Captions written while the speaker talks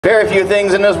Very few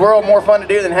things in this world more fun to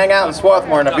do than hang out in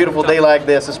Swarthmore on a beautiful day like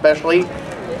this, especially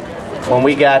when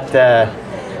we got the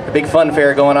big fun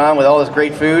fair going on with all this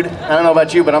great food. I don't know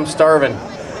about you, but I'm starving.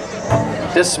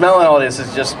 Just smelling all this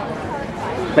is just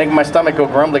making my stomach go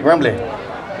grumbly, grumbly. Is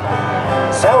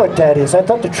that what that is? I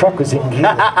thought the truck was in gear.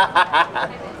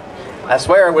 I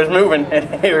swear it was moving,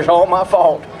 and it was all my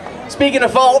fault. Speaking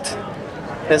of fault,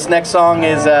 this next song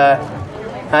is, I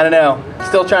don't know,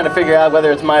 still trying to figure out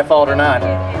whether it's my fault or not.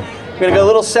 I'm going to go a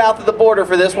little south of the border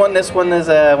for this one. This one is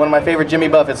one of my favorite Jimmy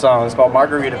Buffett songs. It's called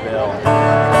Margaritaville.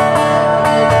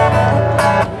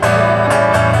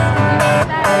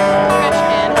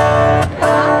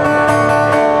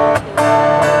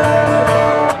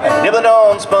 Nibbling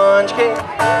on sponge cake,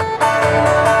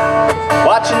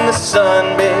 watching the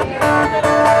sun bake,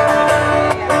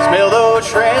 smell those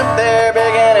shrimp, they're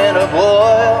beginning to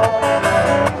boil.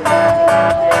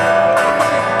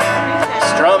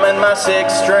 Strumming my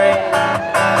sixth string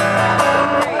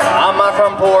on my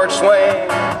front porch swing.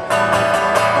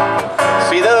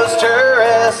 See those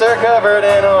tourists, they're covered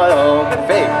in oil. Good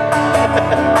fake.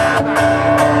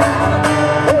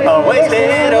 I'll waste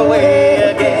it away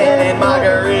again in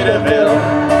Margaritaville,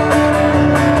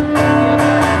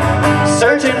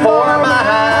 searching for my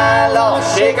high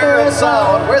lost shaker of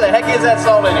salt. Where the heck is that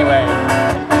salt anyway?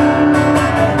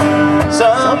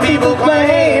 Some people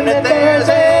claim that there's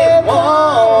a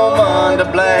woman to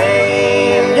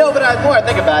blame. Yo, but the more I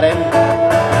think about it,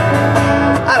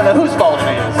 I don't know whose fault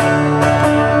it is.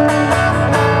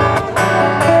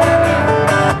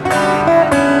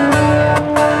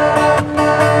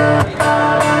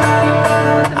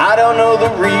 I don't know the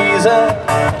reason.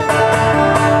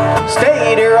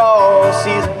 Stayed here all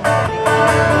season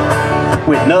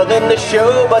with nothing to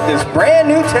show but this brand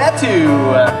new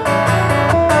tattoo.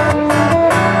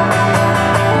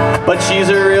 But she's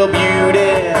a real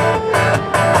beauty,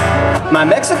 my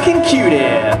Mexican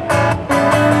cutie.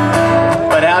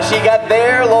 But how she got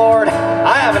there, Lord,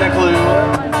 I haven't a clue.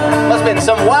 Must've been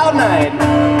some wild night.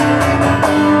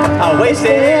 I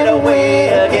wasted away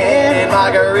again in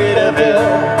Margaritaville,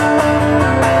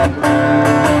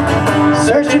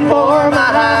 searching for my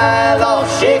high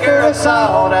lost shaker of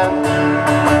salt.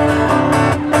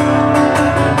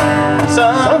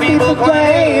 Some people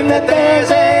claim that there's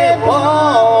a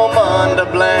woman to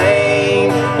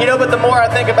blame. You know, but the more I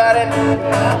think about it,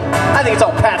 I think it's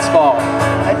all Pat's fault.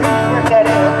 I think you worked that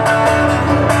in.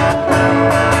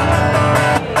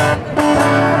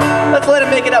 Let's let him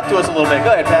make it up to us a little bit.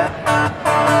 Go ahead, Pat.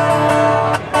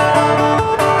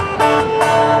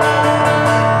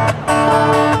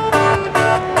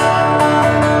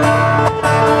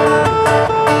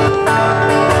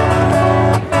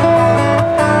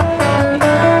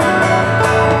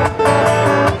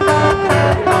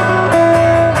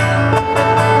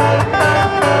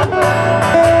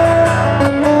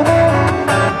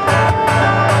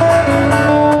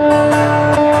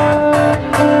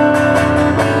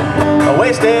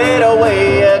 Wasted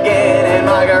away again in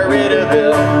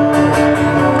Margaritaville,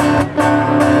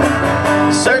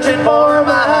 searching for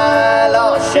my high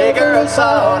lost shaker of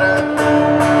salt.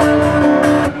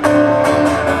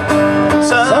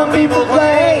 Some people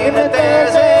claim that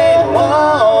there's a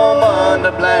woman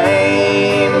to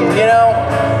blame. You know,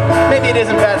 maybe it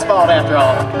isn't Pat's fault after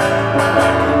all.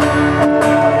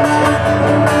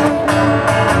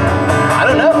 I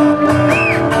don't know.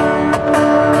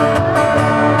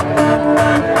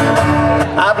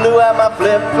 I blew out my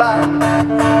flip-flop,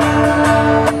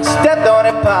 stepped on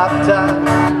it, popped top,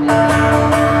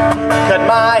 cut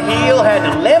my heel, had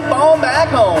to limp on back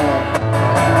home.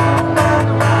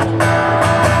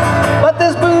 But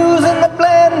there's booze in the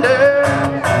blender,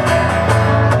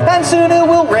 and soon it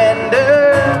will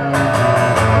render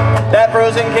that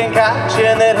frozen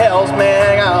concoction that helps me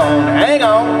hang on, hang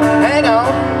on, hang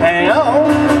on, hang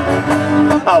on.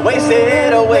 I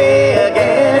wasted away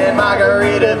again in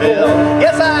Margaritaville.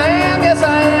 Yes I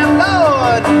am,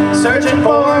 Lord, searching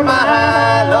for my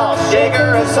high lost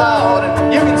shaker of salt.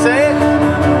 You can say it.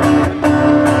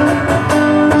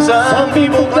 Some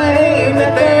people claim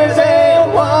that there's a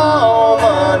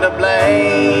woman to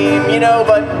blame. You know,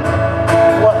 but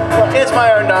it's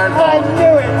my own darn fault. I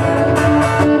knew it.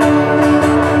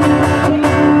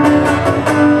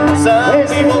 Some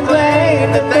people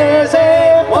claim that there's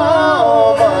a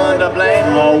woman to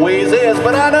blame. Always is,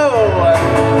 but I know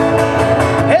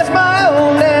it's my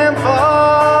own damn fault.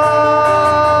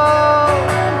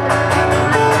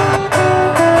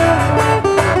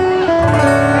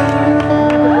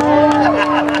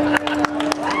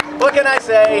 What can I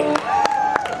say?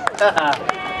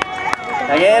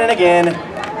 Again and again.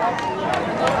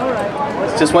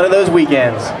 It's just one of those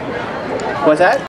weekends. What's that?